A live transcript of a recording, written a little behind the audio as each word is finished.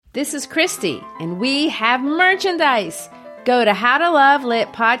This is Christy, and we have merchandise. Go to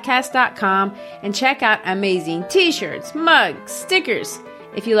howtolovelitpodcast.com and check out amazing t-shirts, mugs, stickers.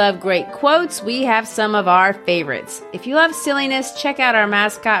 If you love great quotes, we have some of our favorites. If you love silliness, check out our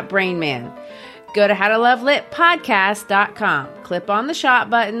mascot, Brain Man. Go to howtolovelitpodcast.com, click on the shop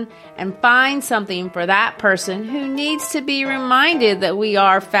button, and find something for that person who needs to be reminded that we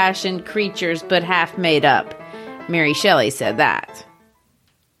are fashioned creatures but half made up. Mary Shelley said that.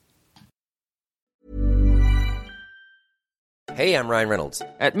 Hey, I'm Ryan Reynolds.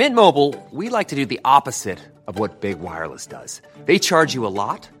 At Mint Mobile, we like to do the opposite of what Big Wireless does. They charge you a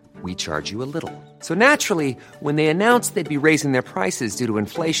lot, we charge you a little. So naturally, when they announced they'd be raising their prices due to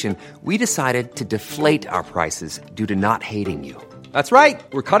inflation, we decided to deflate our prices due to not hating you. That's right.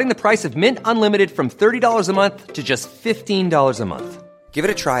 We're cutting the price of Mint Unlimited from $30 a month to just $15 a month. Give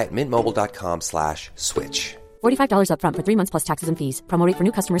it a try at mintmobile.com/switch. $45 up front for 3 months plus taxes and fees. Promo rate for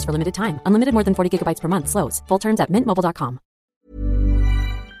new customers for limited time. Unlimited more than 40 gigabytes per month. Slows full terms at mintmobile.com.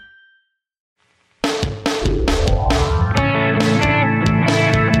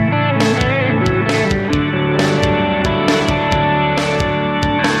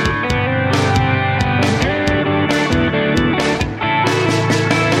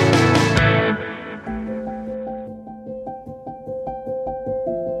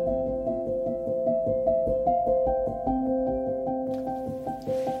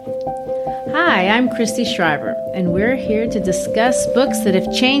 Hi, I'm Christy Shriver, and we're here to discuss books that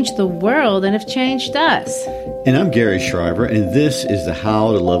have changed the world and have changed us. And I'm Gary Shriver, and this is the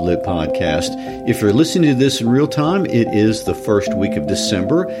How to Love Lit podcast. If you're listening to this in real time, it is the first week of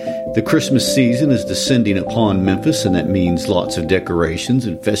December. The Christmas season is descending upon Memphis, and that means lots of decorations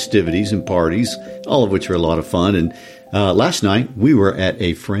and festivities and parties, all of which are a lot of fun. And last night, we were at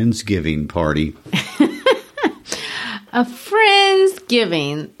a Friendsgiving party. A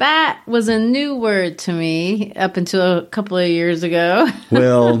Friendsgiving. That was a new word to me up until a couple of years ago.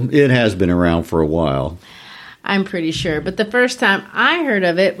 Well, it has been around for a while. I'm pretty sure. But the first time I heard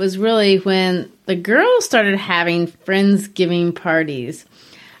of it was really when the girls started having Friendsgiving parties.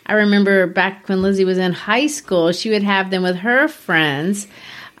 I remember back when Lizzie was in high school, she would have them with her friends.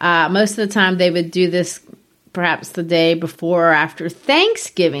 Most of the time they would do this perhaps the day before or after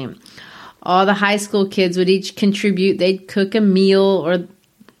Thanksgiving. All the high school kids would each contribute. They'd cook a meal, or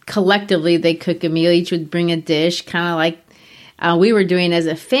collectively they'd cook a meal. Each would bring a dish, kind of like we were doing as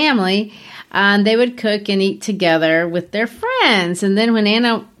a family. And they would cook and eat together with their friends. And then when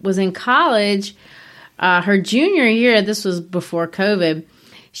Anna was in college, her junior year, this was before COVID,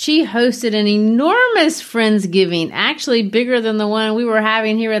 she hosted an enormous Friendsgiving, actually bigger than the one we were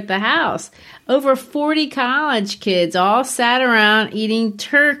having here at the house. Over 40 college kids all sat around eating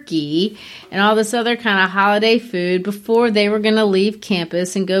turkey and all this other kind of holiday food before they were going to leave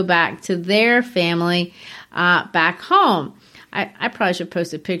campus and go back to their family back home. I probably should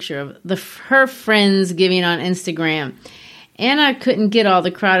post a picture of her Friendsgiving on Instagram. Anna couldn't get all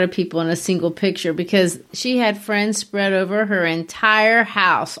the crowded people in a single picture because she had friends spread over her entire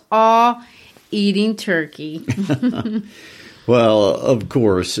house, all eating turkey. Well, of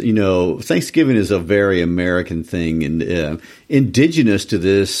course, you know, Thanksgiving is a very American thing, and indigenous to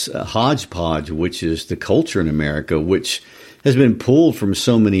this hodgepodge, which is the culture in America, which has been pulled from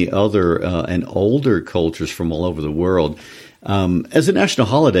so many other and older cultures from all over the world. As a national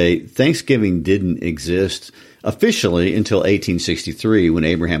holiday, Thanksgiving didn't exist officially until 1863, when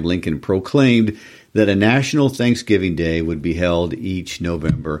Abraham Lincoln proclaimed that a national Thanksgiving Day would be held each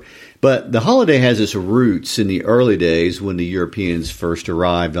November. But the holiday has its roots in the early days when the Europeans first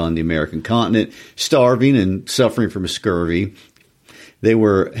arrived on the American continent, starving and suffering from scurvy. They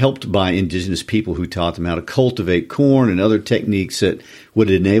were helped by indigenous people who taught them how to cultivate corn and other techniques that would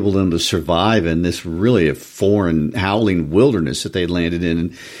enable them to survive in this really a foreign, howling wilderness that they landed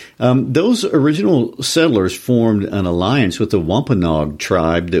in. And those original settlers formed an alliance with the Wampanoag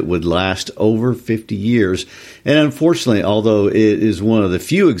tribe that would last over 50 years. And unfortunately, although it is one of the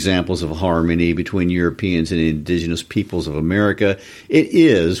few examples of harmony between Europeans and indigenous peoples of America, it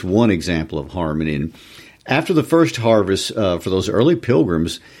is one example of harmony. And after the first harvest for those early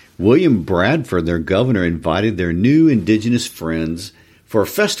pilgrims, William Bradford, their governor, invited their new indigenous friends for a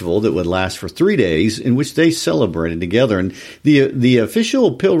festival that would last for 3 days in which they celebrated together. And the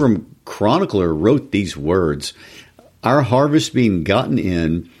official Pilgrim Chronicler wrote these words: "Our harvest being gotten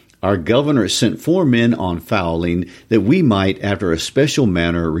in, our governor sent 4 men on fowling, that we might, after a special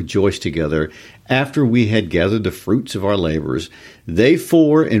manner, rejoice together, after we had gathered the fruits of our labors. They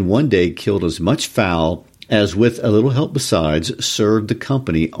 4 in one day killed as much fowl as with a little help besides, served the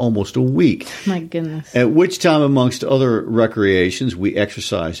company almost a week. My goodness. At which time, amongst other recreations, we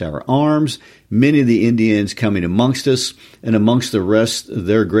exercised our arms, many of the Indians coming amongst us, and amongst the rest,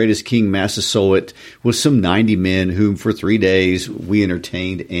 their greatest king, Massasoit, with some 90 men whom for 3 days we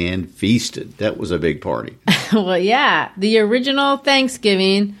entertained and feasted. That was a big party. Well, yeah. The original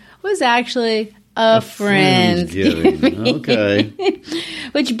Thanksgiving was actually a Friendsgiving. Okay.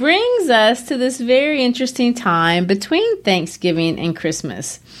 Which brings us to this very interesting time between Thanksgiving and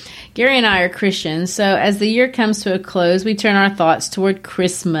Christmas. Gary and I are Christians, so as the year comes to a close, we turn our thoughts toward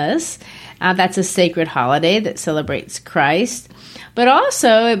Christmas. That's a sacred holiday that celebrates Christ. But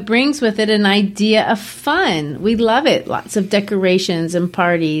also, it brings with it an idea of fun. We love it. Lots of decorations and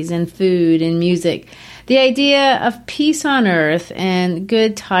parties and food and music. The idea of peace on earth and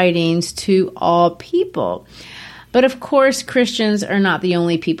good tidings to all people. But of course, Christians are not the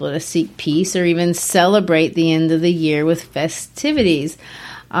only people to seek peace or even celebrate the end of the year with festivities.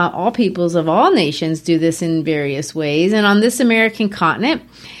 All peoples of all nations do this in various ways. And on this American continent,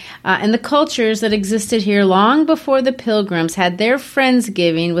 and the cultures that existed here long before the Pilgrims had their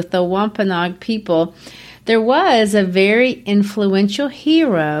Friendsgiving with the Wampanoag people, there was a very influential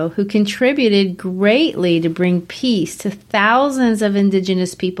hero who contributed greatly to bring peace to thousands of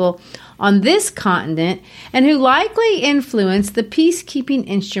indigenous people on this continent and who likely influenced the peacekeeping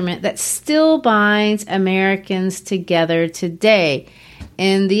instrument that still binds Americans together today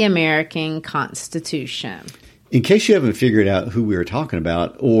in the American Constitution. In case you haven't figured out who we are talking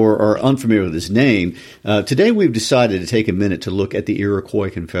about or are unfamiliar with his name, today we've decided to take a minute to look at the Iroquois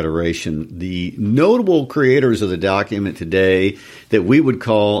Confederation, the notable creators of the document today that we would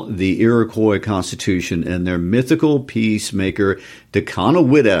call the Iroquois Constitution, and their mythical peacemaker,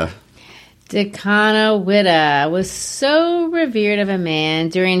 Dekanawida. Dekanawida was so revered of a man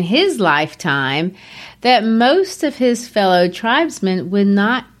during his lifetime that most of his fellow tribesmen would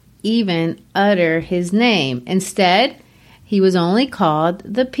not even utter his name. Instead, he was only called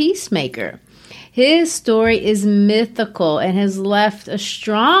the Peacemaker. His story is mythical and has left a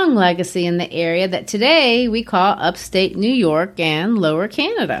strong legacy in the area that today we call upstate New York and Lower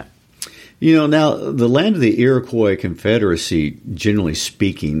Canada. You know, now, the land of the Iroquois Confederacy, generally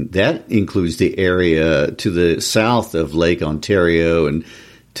speaking, that includes the area to the south of Lake Ontario and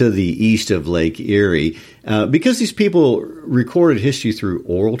to the east of Lake Erie. Because these people recorded history through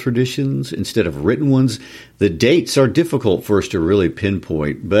oral traditions instead of written ones, the dates are difficult for us to really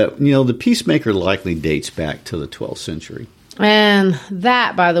pinpoint. But, you know, the Peacemaker likely dates back to the 12th century. And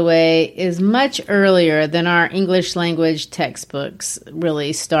that, by the way, is much earlier than our English language textbooks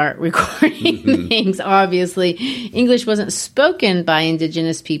really start recording things. Obviously, English wasn't spoken by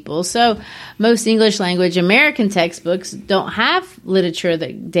indigenous people, so most English language American textbooks don't have literature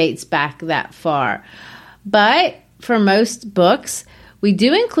that dates back that far. But for most books, we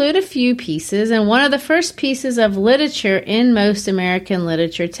do include a few pieces, and one of the first pieces of literature in most American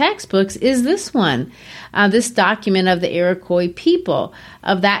literature textbooks is this one, this document of the Iroquois people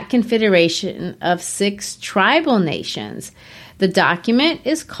of that confederation of 6 tribal nations. The document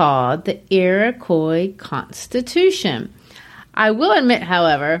is called the Iroquois Constitution. I will admit,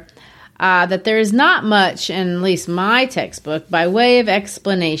 however, that there is not much, in at least my textbook, by way of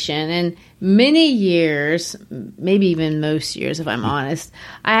explanation, and many years, maybe even most years if I'm honest,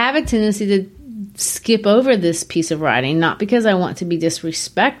 I have a tendency to skip over this piece of writing, not because I want to be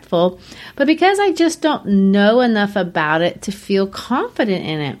disrespectful, but because I just don't know enough about it to feel confident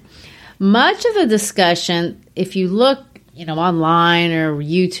in it. Much of the discussion, if you look, online or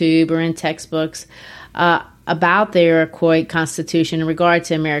YouTube or in textbooks, about the Iroquois Constitution in regard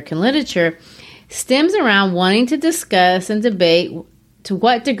to American literature, stems around wanting to discuss and debate to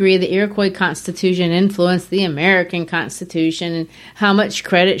what degree the Iroquois Constitution influenced the American Constitution and how much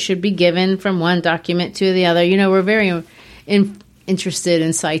credit should be given from one document to the other. We're very interested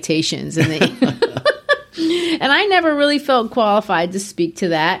in citations. And I never really felt qualified to speak to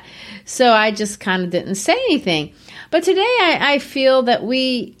that, so I just kind of didn't say anything. But today I feel that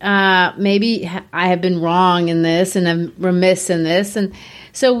maybe I have been wrong in this and I'm remiss in this. And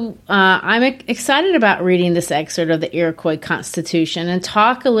so I'm excited about reading this excerpt of the Iroquois Constitution and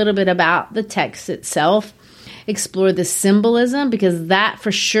talk a little bit about the text itself, explore the symbolism, because that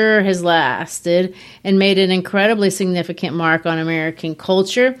for sure has lasted and made an incredibly significant mark on American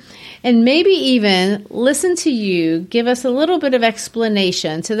culture, and maybe even listen to you give us a little bit of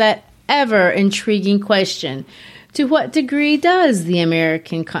explanation to that ever intriguing question. To what degree does the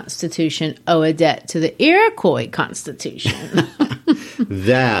American Constitution owe a debt to the Iroquois Constitution?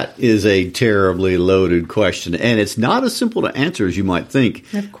 That is a terribly loaded question, and it's not as simple to answer as you might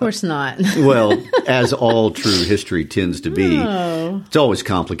think. Of course not. Well, as all true history tends to be, It's always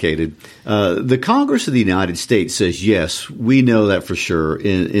complicated. The Congress of the United States says, yes, we know that for sure.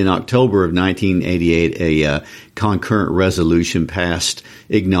 In October of 1988, a concurrent resolution passed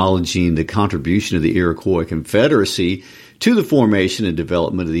acknowledging the contribution of the Iroquois Confederacy to the formation and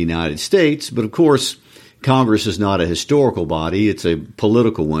development of the United States. But of course, Congress is not a historical body. It's a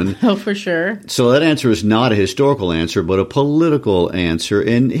political one. Oh, for sure. So that answer is not a historical answer, but a political answer.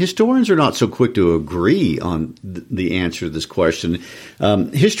 And historians are not so quick to agree on the answer to this question.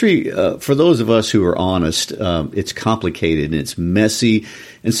 History, for those of us who are honest, it's complicated and it's messy.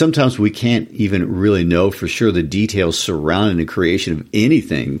 And sometimes we can't even really know for sure the details surrounding the creation of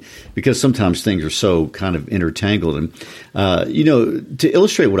anything because sometimes things are so kind of intertangled. And, to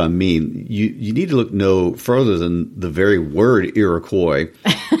illustrate what I mean, you need to look no further than the very word Iroquois.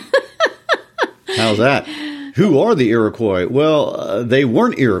 How's that? Who are the Iroquois? Well, they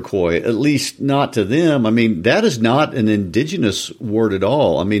weren't Iroquois, at least not to them. I mean, that is not an indigenous word at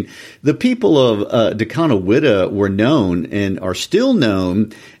all. I mean, the people of Dekanawida were known and are still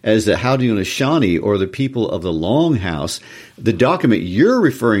known as the Haudenosaunee, or the people of the Longhouse. The document you're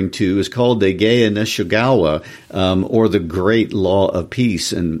referring to is called the Gayaneshigawa, or the Great Law of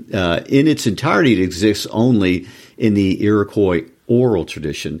Peace. And in its entirety, it exists only in the Iroquois oral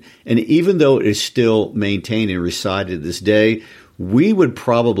tradition. And even though it is still maintained and recited this day, we would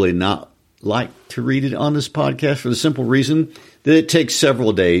probably not like to read it on this podcast for the simple reason that it takes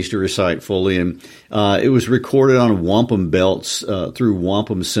several days to recite fully. And it was recorded on wampum belts through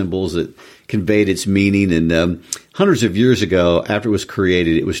wampum symbols that conveyed its meaning. And hundreds of years ago, after it was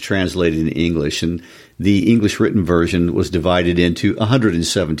created, it was translated in English. And the English written version was divided into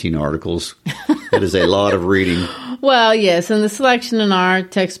 117 articles. That is a lot of reading. Well, yes, and the selection in our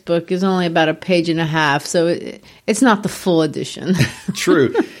textbook is only about a page and a half, so it's not the full edition.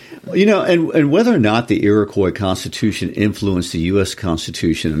 True. And whether or not the Iroquois Constitution influenced the U.S.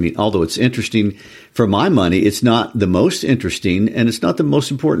 Constitution, I mean, although it's interesting, for my money, it's not the most interesting, and it's not the most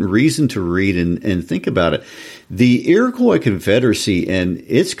important reason to read and think about it. The Iroquois Confederacy and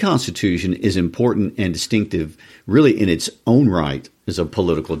its Constitution is important and distinctive, really in its own right, as a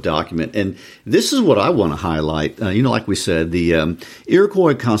political document. And this is what I want to highlight. Like we said, the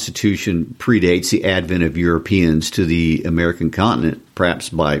Iroquois Constitution predates the advent of Europeans to the American continent, perhaps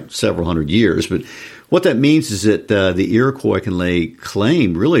by several hundred years. But what that means is that the Iroquois can lay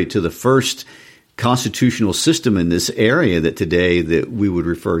claim really to the first constitutional system in this area that today that we would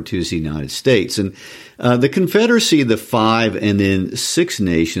refer to as the United States. And the Confederacy, the 5 and then 6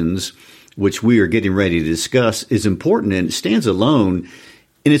 nations, which we are getting ready to discuss, is important and it stands alone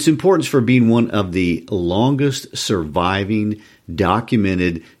in its importance for being one of the longest surviving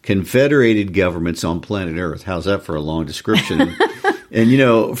documented confederated governments on planet Earth. How's that for a long description?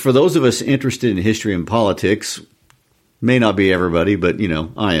 And, for those of us interested in history and politics, may not be everybody, but,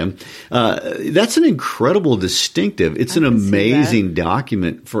 I am. That's an incredible distinctive. It's an amazing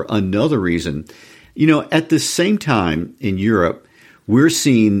document for another reason. At the same time in Europe, we're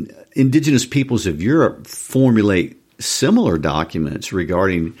seeing indigenous peoples of Europe formulate similar documents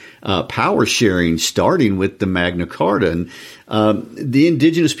regarding power sharing, starting with the Magna Carta. And the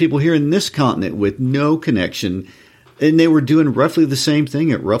indigenous people here in this continent with no connection, and they were doing roughly the same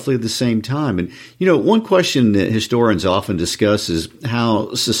thing at roughly the same time. And, one question that historians often discuss is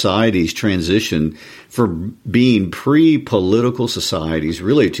how societies transition from being pre-political societies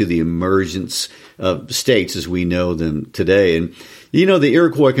really to the emergence of states as we know them today. And, the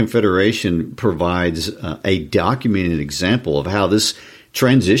Iroquois Confederation provides a documented example of how this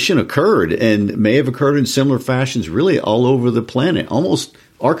transition occurred and may have occurred in similar fashions really all over the planet, almost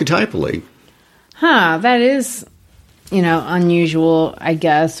archetypally. That is, unusual, I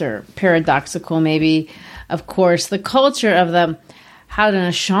guess, or paradoxical maybe. Of course, the culture of the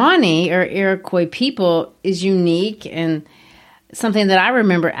Haudenosaunee or Iroquois people is unique and something that I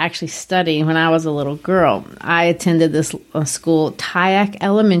remember actually studying when I was a little girl. I attended this school, Tyack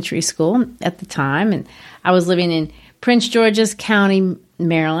Elementary School at the time, and I was living in Prince George's County,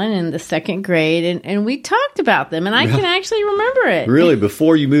 Maryland, in the 2nd grade, and we talked about them, and I can actually remember it. Really?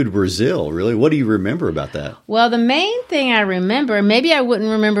 Before you moved to Brazil, really? What do you remember about that? Well, the main thing I remember, maybe I wouldn't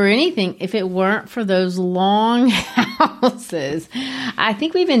remember anything if it weren't for those long houses. I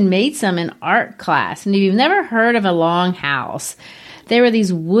think we even made some in art class, and if you've never heard of a long house, they were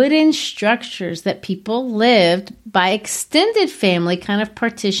these wooden structures that people lived by extended family kind of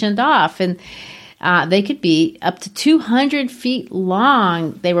partitioned off, and They could be up to 200 feet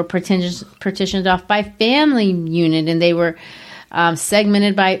long. They were partitioned off by family unit, and they were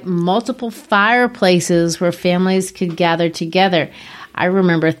segmented by multiple fireplaces where families could gather together. I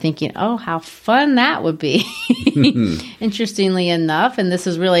remember thinking, oh, how fun that would be. Interestingly enough, and this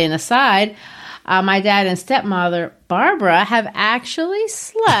is really an aside, my dad and stepmother, Barbara, have actually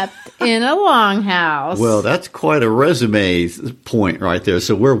slept in a longhouse. Well, that's quite a resume point right there.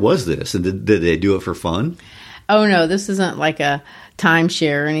 So where was this? And did they do it for fun? Oh, no, this isn't like a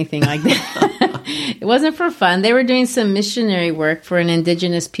timeshare or anything like that. It wasn't for fun. They were doing some missionary work for an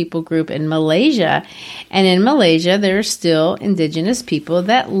indigenous people group in Malaysia. And in Malaysia, there are still indigenous people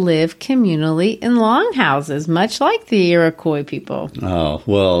that live communally in longhouses, much like the Iroquois people. Oh,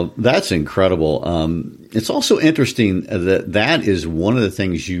 well, that's incredible. It's also interesting that is one of the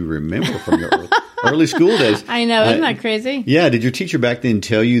things you remember from your early school days. I know. Isn't that crazy? Yeah. Did your teacher back then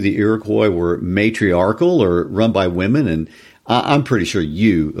tell you the Iroquois were matriarchal or run by women? And I'm pretty sure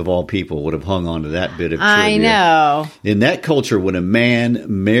you, of all people, would have hung on to that bit of trivia. I know. In that culture, when a man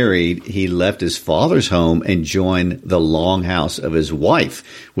married, he left his father's home and joined the longhouse of his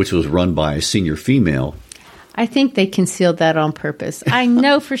wife, which was run by a senior female. I think they concealed that on purpose. I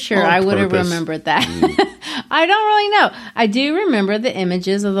know for sure I would have remembered that. I don't really know. I do remember the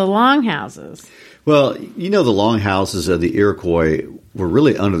images of the longhouses. Well, the longhouses of the Iroquois were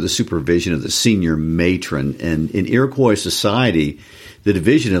really under the supervision of the senior matron. And in Iroquois society, the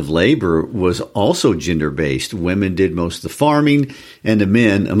division of labor was also gender-based. Women did most of the farming, and the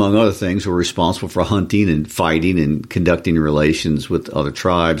men, among other things, were responsible for hunting and fighting and conducting relations with other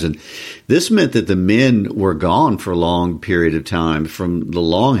tribes. And this meant that the men were gone for a long period of time from the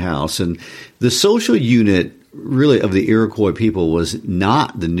longhouse. And the social unit really of the Iroquois people was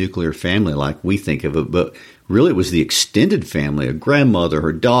not the nuclear family like we think of it, but really it was the extended family, a grandmother,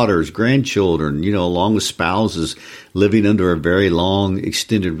 her daughters, grandchildren, along with spouses living under a very long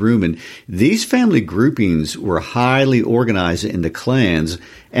extended room. And these family groupings were highly organized into clans,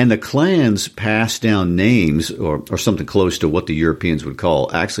 and the clans passed down names or something close to what the Europeans would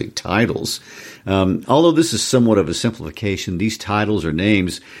call actually titles. Although this is somewhat of a simplification, these titles or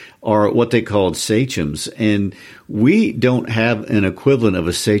names are what they called sachems. And we don't have an equivalent of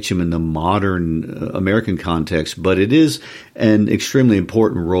a sachem in the modern American context, but it is an extremely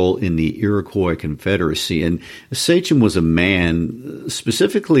important role in the Iroquois Confederacy. And a sachem was a man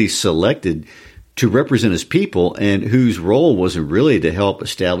specifically selected to represent his people and whose role wasn't really to help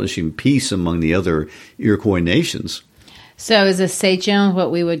establishing peace among the other Iroquois nations. So is a sachem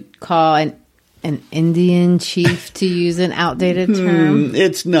what we would call an Indian chief, to use an outdated term?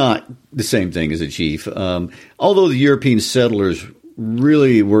 It's not the same thing as a chief. Although the European settlers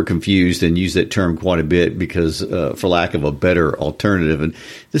really were confused and used that term quite a bit because, for lack of a better alternative. And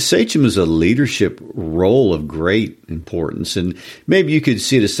the sachem is a leadership role of great importance. And maybe you could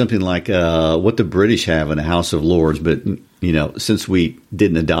see it as something like what the British have in the House of Lords. But, since we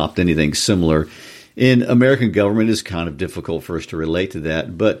didn't adopt anything similar in American government, it's kind of difficult for us to relate to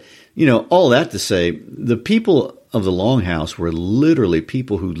that. But, all that to say, the people of the longhouse were literally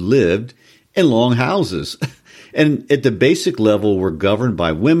people who lived in long houses. And at the basic level were governed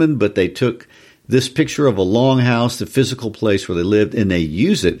by women, but they took this picture of a longhouse, the physical place where they lived, and they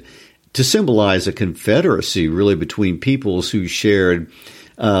use it to symbolize a confederacy really between peoples who shared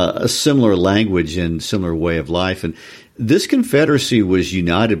a similar language and similar way of life. And this confederacy was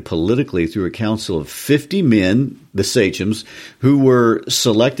united politically through a council of 50 men, the sachems, who were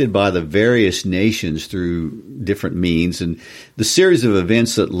selected by the various nations through different means. And the series of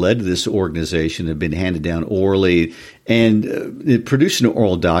events that led to this organization have been handed down orally, and it produced an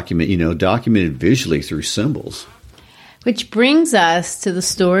oral document, documented visually through symbols. Which brings us to the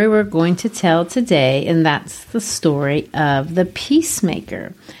story we're going to tell today, and that's the story of the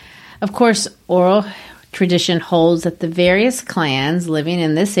peacemaker. Of course, oral tradition holds that the various clans living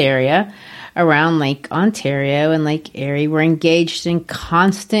in this area around Lake Ontario and Lake Erie were engaged in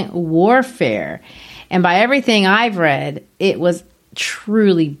constant warfare. And by everything I've read, it was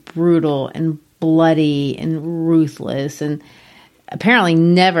truly brutal and bloody and ruthless and apparently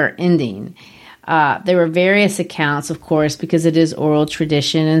never ending. There were various accounts, of course, because it is oral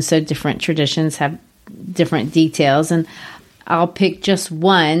tradition, and so different traditions have different details. And I'll pick just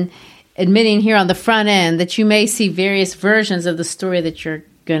one, admitting here on the front end that you may see various versions of the story that you're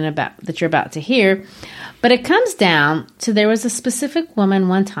about to hear. But it comes down to there was a specific woman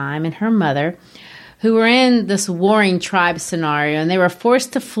one time and her mother who were in this warring tribe scenario, and they were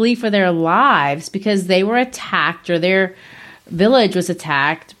forced to flee for their lives because they were attacked, or their village was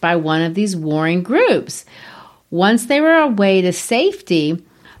attacked by one of these warring groups. Once they were away to safety,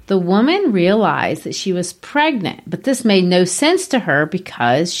 The woman realized that she was pregnant, but this made no sense to her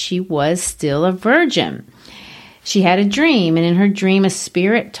because she was still a virgin. She had a dream, and in her dream, a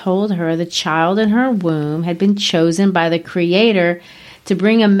spirit told her the child in her womb had been chosen by the Creator to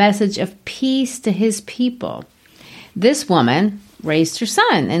bring a message of peace to his people. This woman raised her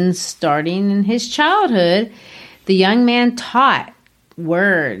son, and starting in his childhood, the young man taught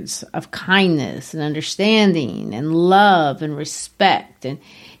words of kindness and understanding and love and respect, and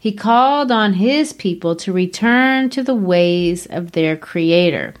he called on his people to return to the ways of their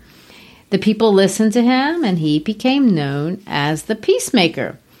Creator. The people listened to him, and he became known as the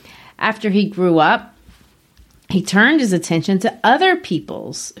peacemaker. After he grew up, he turned his attention to other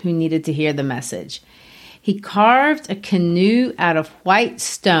peoples who needed to hear the message. He carved a canoe out of white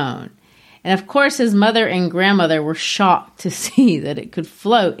stone. And of course, his mother and grandmother were shocked to see that it could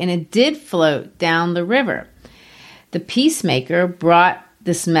float, and it did float down the river. The peacemaker brought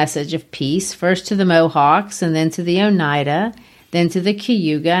this message of peace first to the Mohawks, and then to the Oneida, then to the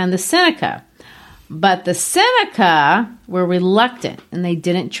Cayuga and the Seneca. But the Seneca were reluctant, and they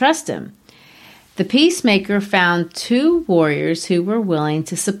didn't trust him. The peacemaker found 2 warriors who were willing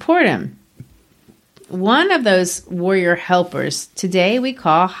to support him. One of those warrior helpers today we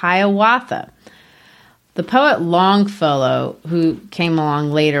call Hiawatha. The poet Longfellow, who came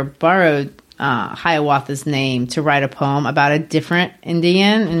along later, borrowed Hiawatha's name to write a poem about a different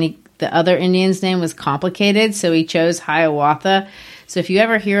Indian, and the other Indian's name was complicated, so he chose Hiawatha. So if you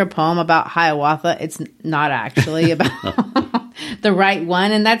ever hear a poem about Hiawatha, it's not actually about the right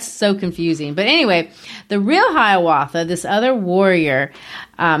one, and that's so confusing. But anyway, the real Hiawatha, this other warrior,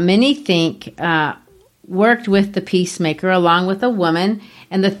 many think worked with the peacemaker along with a woman,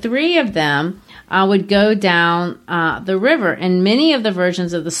 and the 3 of them would go down the river. In many of the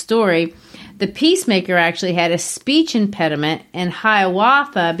versions of the story, the peacemaker actually had a speech impediment, and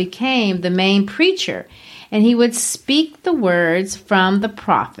Hiawatha became the main preacher, and he would speak the words from the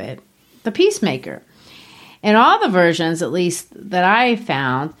prophet, the peacemaker. In all the versions, at least that I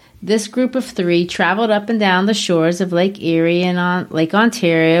found, this group of 3 traveled up and down the shores of Lake Erie and on Lake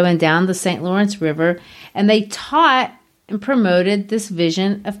Ontario and down the St. Lawrence River, and they taught and promoted this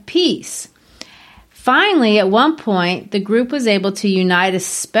vision of peace. Finally, at one point, the group was able to unite a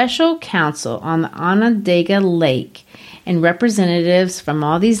special council on the Onondaga Lake, and representatives from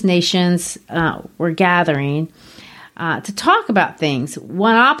all these nations were gathering to talk about things.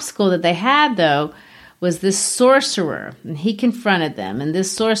 One obstacle that they had, though, was this sorcerer, and he confronted them. And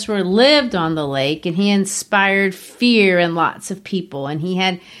this sorcerer lived on the lake, and he inspired fear in lots of people, and he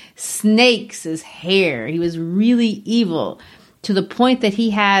had snakes as hair. He was really evil, to the point that he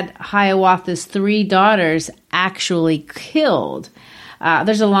had Hiawatha's 3 daughters actually killed.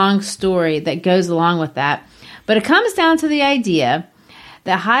 There's a long story that goes along with that. But it comes down to the idea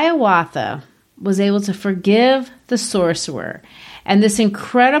that Hiawatha was able to forgive the sorcerer. And this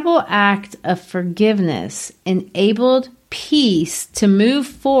incredible act of forgiveness enabled peace to move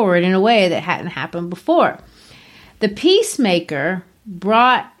forward in a way that hadn't happened before. The peacemaker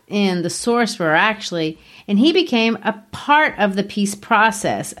brought in the sorcerer, actually, and he became a part of the peace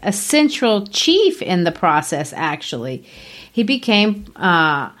process, a central chief in the process, actually. He became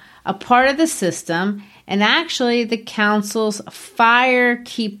a part of the system, and actually the council's fire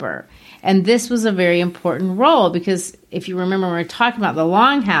keeper. And this was a very important role, because if you remember, when we were talking about the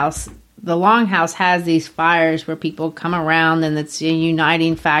longhouse has these fires where people come around, and it's a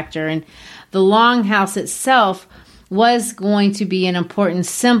uniting factor. And the longhouse itself was going to be an important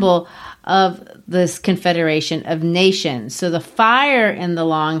symbol of this Confederation of Nations. So the fire in the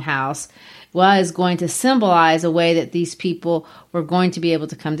longhouse was going to symbolize a way that these people were going to be able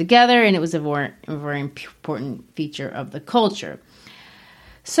to come together, and it was a very important feature of the culture.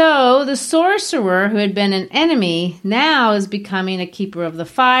 So the sorcerer, who had been an enemy, now is becoming a keeper of the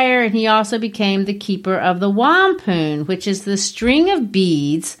fire, and he also became the keeper of the wampum, which is the string of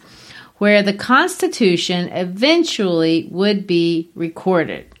beads where the Constitution eventually would be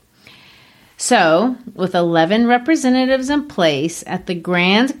recorded. So, with 11 representatives in place at the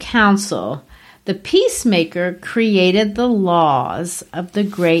Grand Council, the peacemaker created the laws of the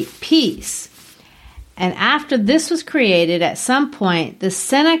Great Peace. And after this was created, at some point, the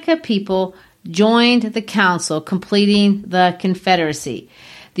Seneca people joined the council, completing the Confederacy.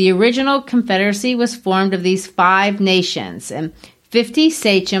 The original Confederacy was formed of these 5 nations, and 50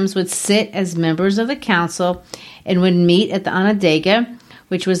 sachems would sit as members of the council and would meet at the Onondaga,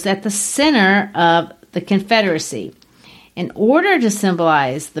 which was at the center of the Confederacy. In order to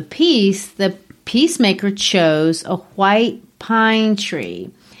symbolize the peace, the peacemaker chose a white pine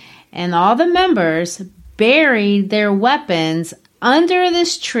tree, and all the members buried their weapons under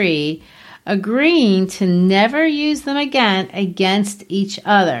this tree, agreeing to never use them again against each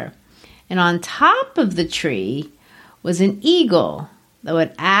other. And on top of the tree was an eagle that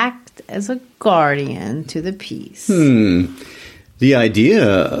would act as a guardian to the peace. The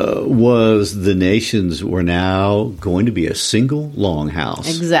idea was the nations were now going to be a single longhouse.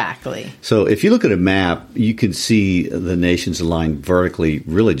 Exactly. So if you look at a map, you can see the nations aligned vertically,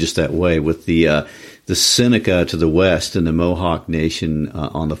 really just that way, with the Seneca to the west and the Mohawk Nation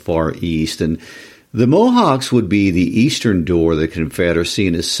on the far east. And the Mohawks would be the eastern door of the Confederacy,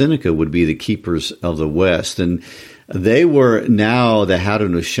 and the Seneca would be the keepers of the west. And they were now the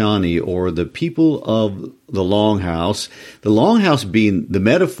Haudenosaunee, or the people of the Longhouse. The Longhouse being the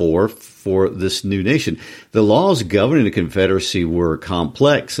metaphor for this new nation. The laws governing the Confederacy were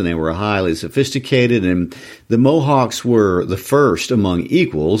complex and they were highly sophisticated, and the Mohawks were the first among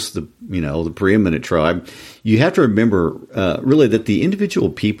equals, the preeminent tribe. You have to remember, really, that the individual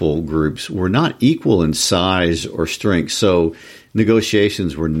people groups were not equal in size or strength, so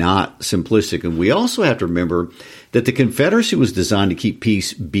negotiations were not simplistic. And we also have to remember that the Confederacy was designed to keep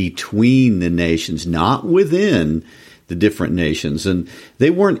peace between the nations, not within the different nations. And they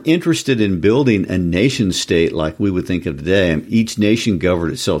weren't interested in building a nation state like we would think of today. Each nation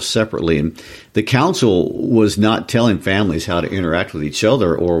governed itself separately. And the council was not telling families how to interact with each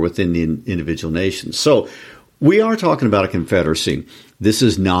other or within the individual nations. So we are talking about a confederacy. This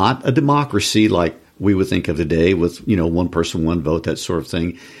is not a democracy like we would think of today with, one person, one vote, that sort of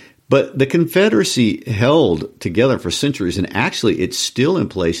thing. But the Confederacy held together for centuries, and actually it's still in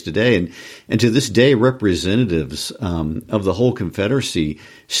place today. And to this day, representatives of the whole Confederacy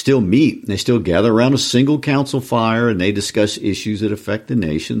still meet. They still gather around a single council fire, and they discuss issues that affect the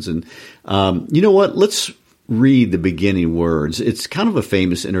nations. And you know what? Let's read the beginning words. It's kind of a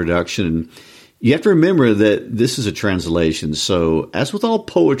famous introduction. You have to remember that this is a translation. So as with all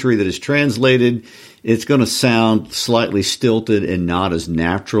poetry that is translated, it's going to sound slightly stilted and not as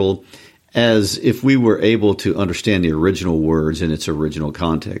natural as if we were able to understand the original words in its original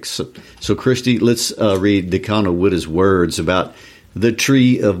context. So Christy, let's read Dekanawita's words about the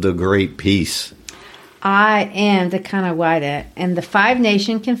tree of the great peace. I am Dekanawita, and the 5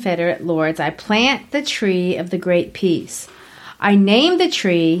 nation Confederate lords. I plant the tree of the great peace. I name the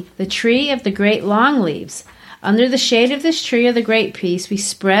tree of the great long leaves. Under the shade of this tree of the great peace, we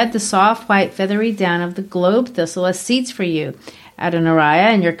spread the soft white feathery down of the globe thistle as seats for you,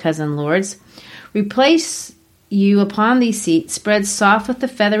 Adonariah and your cousin lords. We place you upon these seats, spread soft with the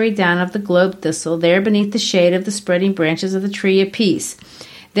feathery down of the globe thistle, there beneath the shade of the spreading branches of the tree of peace.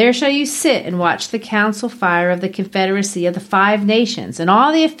 There shall you sit and watch the council fire of the confederacy of the 5 nations, and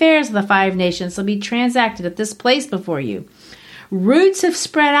all the affairs of the 5 nations shall be transacted at this place before you. Roots have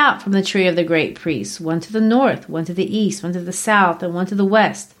spread out from the tree of the great priest, one to the north, one to the east, one to the south, and one to the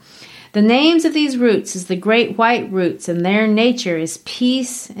west. The names of these roots is the great white roots, and their nature is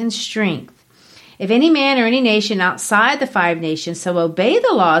peace and strength. If any man or any nation outside the 5 nations so obey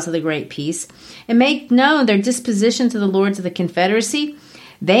the laws of the great peace, and make known their disposition to the lords of the confederacy,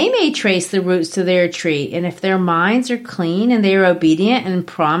 they may trace the roots to their tree, and if their minds are clean and they are obedient and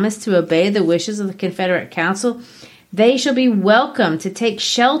promise to obey the wishes of the Confederate Council, they shall be welcome to take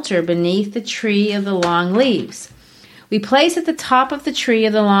shelter beneath the tree of the long leaves. We place at the top of the tree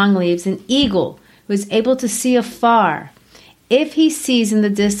of the long leaves an eagle who is able to see afar. If he sees in the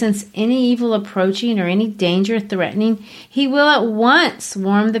distance any evil approaching or any danger threatening, he will at once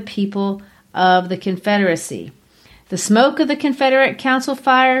warn the people of the Confederacy. The smoke of the Confederate Council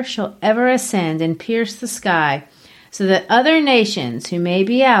fire shall ever ascend and pierce the sky, so that other nations who may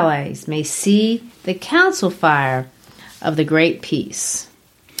be allies may see the council fire of the great peace.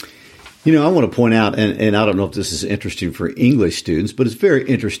 I want to point out, and I don't know if this is interesting for English students, but it's very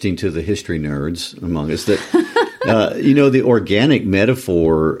interesting to the history nerds among us, that, the organic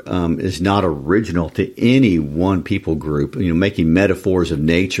metaphor is not original to any one people group. Making metaphors of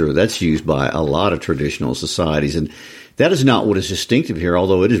nature, that's used by a lot of traditional societies, and that is not what is distinctive here,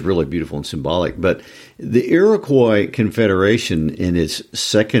 although it is really beautiful and symbolic. But the Iroquois Confederation, in its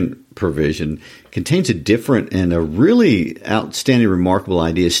second provision, contains a different and a really outstanding, remarkable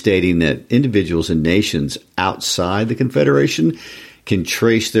idea, stating that individuals and nations outside the Confederation can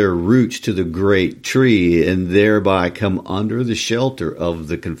trace their roots to the great tree and thereby come under the shelter of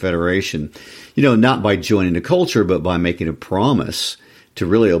the Confederation. Not by joining the culture, but by making a promise to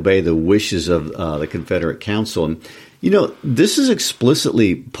really obey the wishes of the Confederate Council. And this is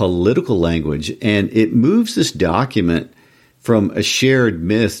explicitly political language, and it moves this document from a shared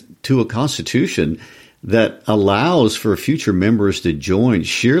myth to a constitution. that allows for future members to join,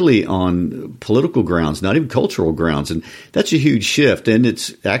 surely on political grounds, not even cultural grounds. And that's a huge shift, and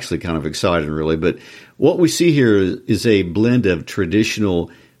it's actually kind of exciting, really. But what we see here is a blend of traditional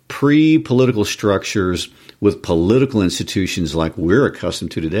pre-political structures with political institutions like we're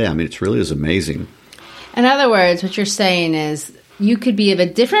accustomed to today. I mean, it really is amazing. In other words, what you're saying is you could be of a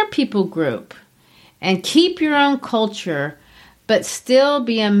different people group and keep your own culture, but still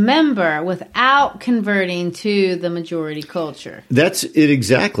be a member without converting to the majority culture. That's it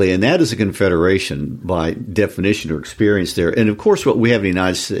exactly. And that is a confederation by definition or experience there. And of course, what we have in the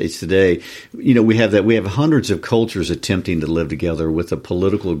United States today, we have hundreds of cultures attempting to live together with a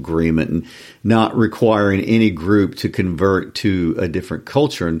political agreement and not requiring any group to convert to a different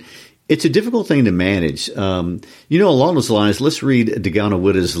culture. And it's a difficult thing to manage. Along those lines, let's read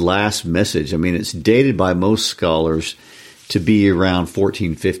Daganowada's last message. I mean, it's dated by most scholars to be around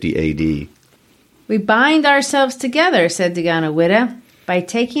 1450 A.D. We bind ourselves together, said Daganowada, by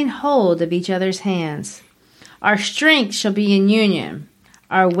taking hold of each other's hands. Our strength shall be in union,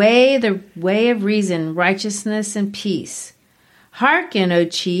 our way the way of reason, righteousness, and peace. Hearken, O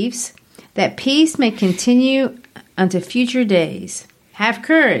chiefs, that peace may continue unto future days. Have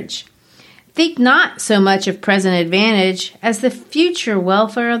courage. Think not so much of present advantage as the future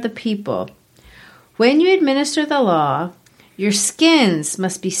welfare of the people. When you administer the law, your skins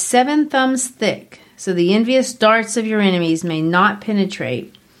must be 7 thumbs thick, so the envious darts of your enemies may not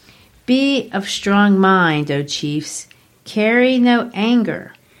penetrate. Be of strong mind, O chiefs. Carry no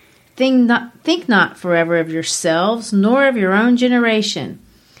anger. Think not forever of yourselves, nor of your own generation.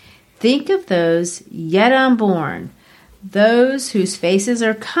 Think of those yet unborn, those whose faces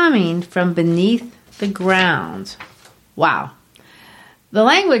are coming from beneath the ground. Wow. The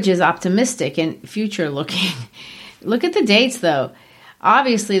language is optimistic and future-looking. Look at the dates, though.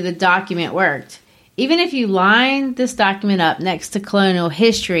 Obviously, the document worked. Even if you line this document up next to colonial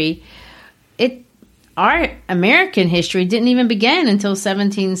history, our American history didn't even begin until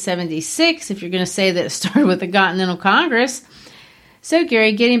 1776, if you're going to say that it started with the Continental Congress. So,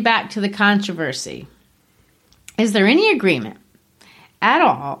 Gary, getting back to the controversy, is there any agreement at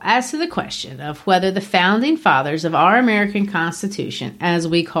all as to the question of whether the founding fathers of our American Constitution, as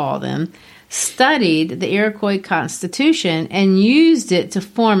we call them, studied the Iroquois Constitution and used it to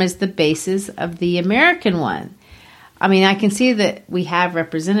form as the basis of the American one? I mean, I can see that we have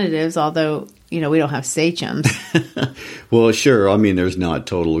representatives, although, we don't have sachems. Well, sure. I mean, there's not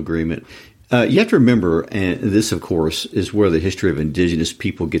total agreement. You have to remember, and this, of course, is where the history of indigenous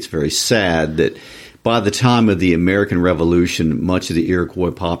people gets very sad, that by the time of the American Revolution, much of the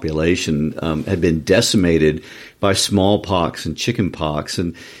Iroquois population had been decimated by smallpox and chickenpox,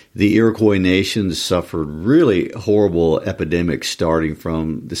 and the Iroquois nations suffered really horrible epidemics starting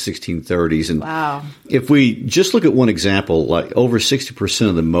from the 1630s. And wow. If we just look at one example, like over 60%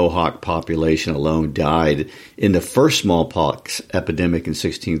 of the Mohawk population alone died in the first smallpox epidemic in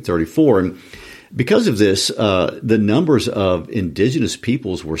 1634. And because of this, the numbers of indigenous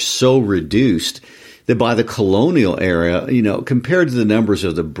peoples were so reduced that by the colonial era, compared to the numbers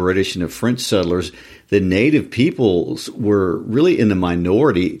of the British and the French settlers, the native peoples were really in the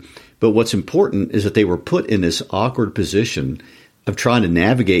minority. But what's important is that they were put in this awkward position of trying to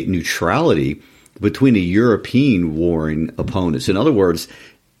navigate neutrality between the European warring opponents. In other words,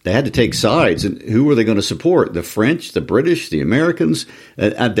 they had to take sides. And who were they going to support? The French, the British, the Americans?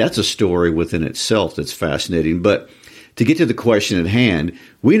 That's a story within itself that's fascinating. But to get to the question at hand,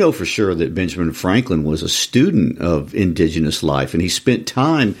 we know for sure that Benjamin Franklin was a student of indigenous life, and he spent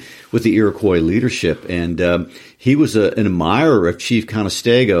time with the Iroquois leadership, and he was an admirer of Chief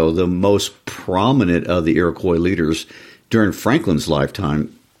Conestoga, the most prominent of the Iroquois leaders during Franklin's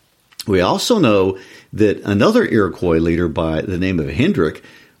lifetime. We also know that another Iroquois leader by the name of Hendrick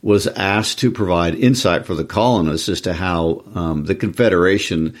was asked to provide insight for the colonists as to how the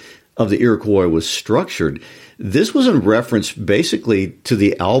Confederation of the Iroquois was structured. This was in reference basically to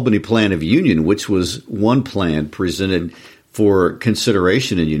the Albany Plan of Union, which was one plan presented for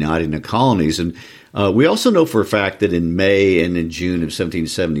consideration in uniting the colonies. And we also know for a fact that in May and in June of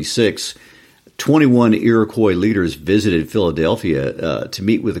 1776, 21 Iroquois leaders visited Philadelphia to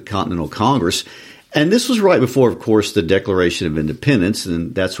meet with the Continental Congress. And this was right before, of course, the Declaration of Independence,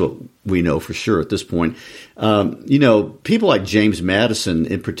 and that's what we know for sure at this point. People like James Madison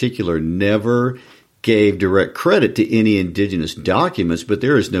in particular never gave direct credit to any indigenous documents, but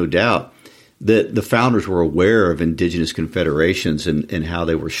there is no doubt that the founders were aware of indigenous confederations and how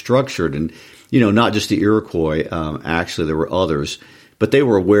they were structured. And, not just the Iroquois, actually there were others, but they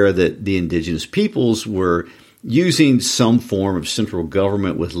were aware that the indigenous peoples were using some form of central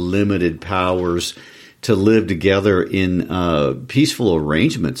government with limited powers to live together in peaceful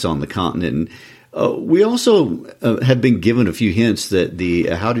arrangements on the continent. And we also have been given a few hints that the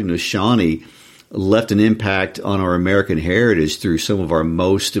Haudenosaunee left an impact on our American heritage through some of our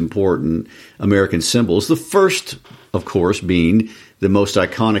most important American symbols. The first, of course, being the most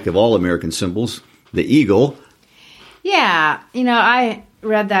iconic of all American symbols, the eagle. Yeah, I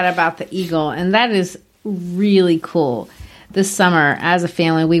read that about the eagle, and that is really cool. This summer, as a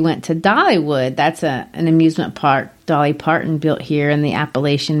family, we went to Dollywood. That's an amusement park Dolly Parton built here in the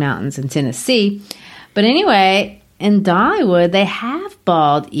Appalachian Mountains in Tennessee. But anyway, in Dollywood, they have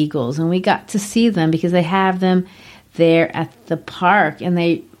bald eagles, and we got to see them because they have them there at the park, and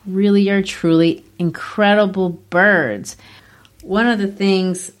they really are truly incredible birds. One of the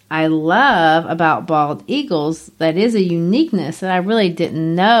things I love about bald eagles that is a uniqueness that I really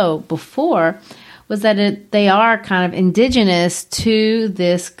didn't know before was that they are kind of indigenous to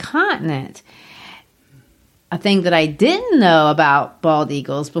this continent. A thing that I didn't know about bald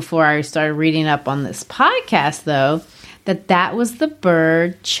eagles before I started reading up on this podcast, though, that was the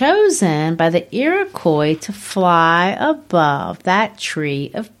bird chosen by the Iroquois to fly above that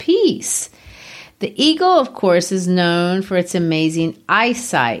tree of peace. The eagle, of course, is known for its amazing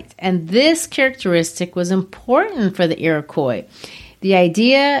eyesight, and this characteristic was important for the Iroquois. The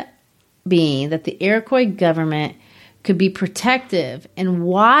idea being that the Iroquois government could be protective and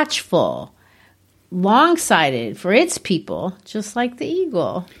watchful, long-sighted for its people, just like the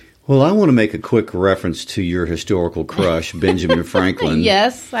eagle. Well, I want to make a quick reference to your historical crush, Benjamin Franklin.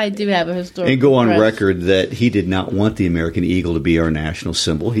 Yes, I do have a historical And go on crush. record that he did not want the American eagle to be our national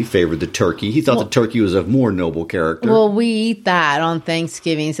symbol. He favored the turkey. He thought the turkey was of more noble character. Well, we eat that on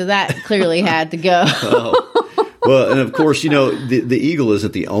Thanksgiving, so that clearly had to go. Well, and of course, the eagle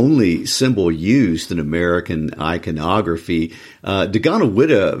isn't the only symbol used in American iconography.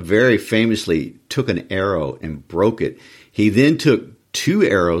 Daganoweda very famously took an arrow and broke it. He then took 2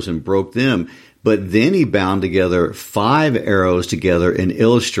 arrows and broke them, but then he bound together 5 arrows together and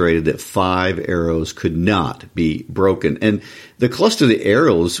illustrated that 5 arrows could not be broken. And the cluster of the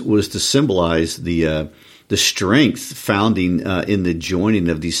arrows was to symbolize the strength founding in the joining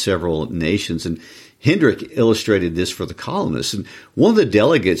of these several nations. And Hendrick illustrated this for the colonists. And one of the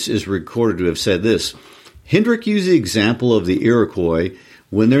delegates is recorded to have said this: Hendrick used the example of the Iroquois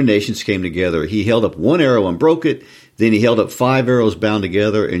when their nations came together. He held up 1 arrow and broke it. Then he held up 5 arrows bound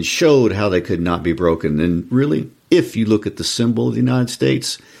together and showed how they could not be broken. And really, if you look at the symbol of the United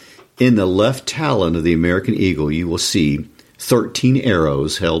States, in the left talon of the American eagle, you will see 13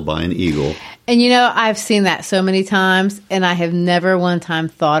 arrows held by an eagle. And I've seen that so many times, and I have never one time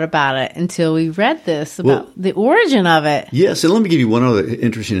thought about it until we read this about the origin of it. Yes, and let me give you one other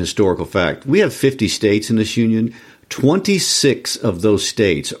interesting historical fact. We have 50 states in this union. 26 of those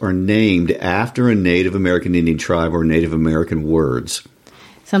states are named after a Native American Indian tribe or Native American words.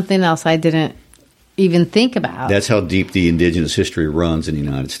 Something else I didn't even think about. That's how deep the indigenous history runs in the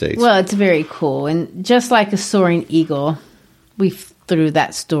United States. Well, it's very cool. And just like a soaring eagle, we threw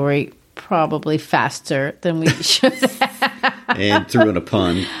that story probably faster than we should have. And threw in a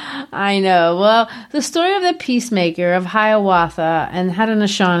pun. I know. Well, the story of the peacemaker of Hiawatha and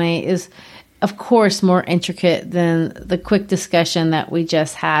Haudenosaunee is, of course, more intricate than the quick discussion that we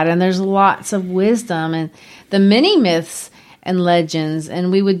just had. And there's lots of wisdom and the many myths and legends,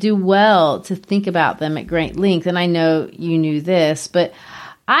 and we would do well to think about them at great length. And I know you knew this, but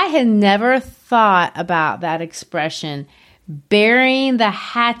I had never thought about that expression, burying the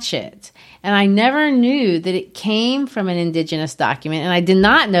hatchet. And I never knew that it came from an indigenous document. And I did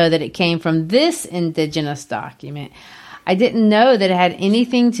not know that it came from this indigenous document. I didn't know that it had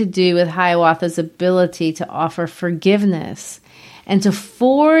anything to do with Hiawatha's ability to offer forgiveness and to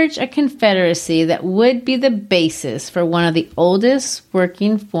forge a confederacy that would be the basis for one of the oldest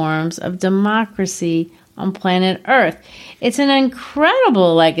working forms of democracy on planet Earth. It's an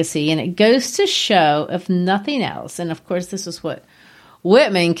incredible legacy, and it goes to show, if nothing else, and of course this is what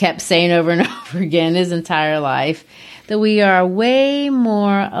Whitman kept saying over and over again his entire life, that we are way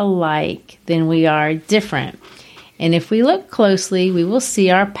more alike than we are different. And if we look closely, we will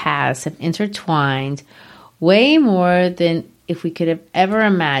see our paths have intertwined way more than if we could have ever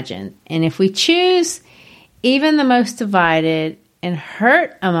imagined. And if we choose, even the most divided and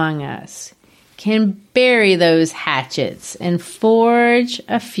hurt among us can bury those hatchets and forge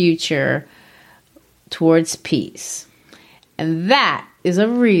a future towards peace. And that is a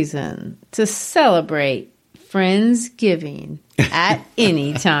reason to celebrate Friendsgiving at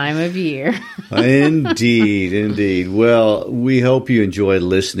any time of year. Indeed, indeed. Well, we hope you enjoyed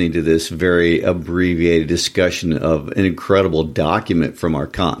listening to this very abbreviated discussion of an incredible document from our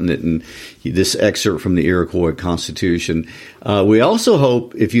continent. And this excerpt from the Iroquois Constitution. We also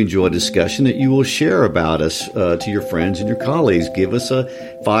hope, if you enjoy discussion, that you will share about us to your friends and your colleagues. Give us a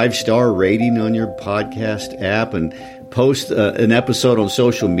 5-star rating on your podcast app and post an episode on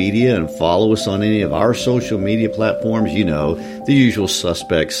social media and follow us on any of our social media platforms. You know, the usual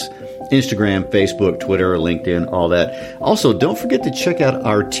suspects: Instagram, Facebook, Twitter, LinkedIn, all that. Also, don't forget to check out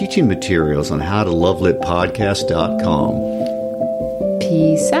our teaching materials on howtolovelitpodcast.com.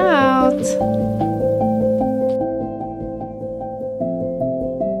 Peace out.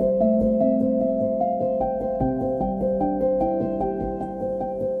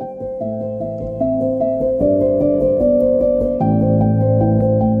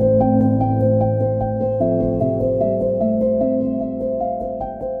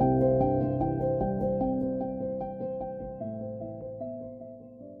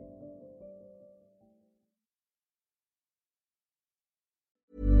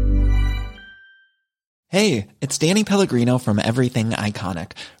 Hey, it's Danny Pellegrino from Everything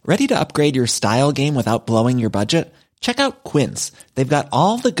Iconic. Ready to upgrade your style game without blowing your budget? Check out Quince. They've got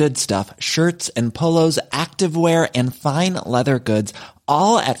all the good stuff, shirts and polos, activewear, and fine leather goods,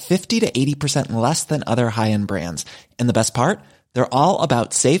 all at 50 to 80% less than other high-end brands. And the best part? They're all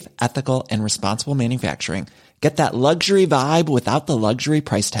about safe, ethical, and responsible manufacturing. Get that luxury vibe without the luxury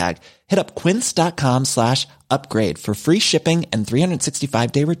price tag. Hit up quince.com/upgrade for free shipping and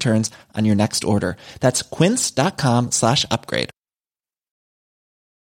 365-day returns on your next order. That's quince.com/upgrade.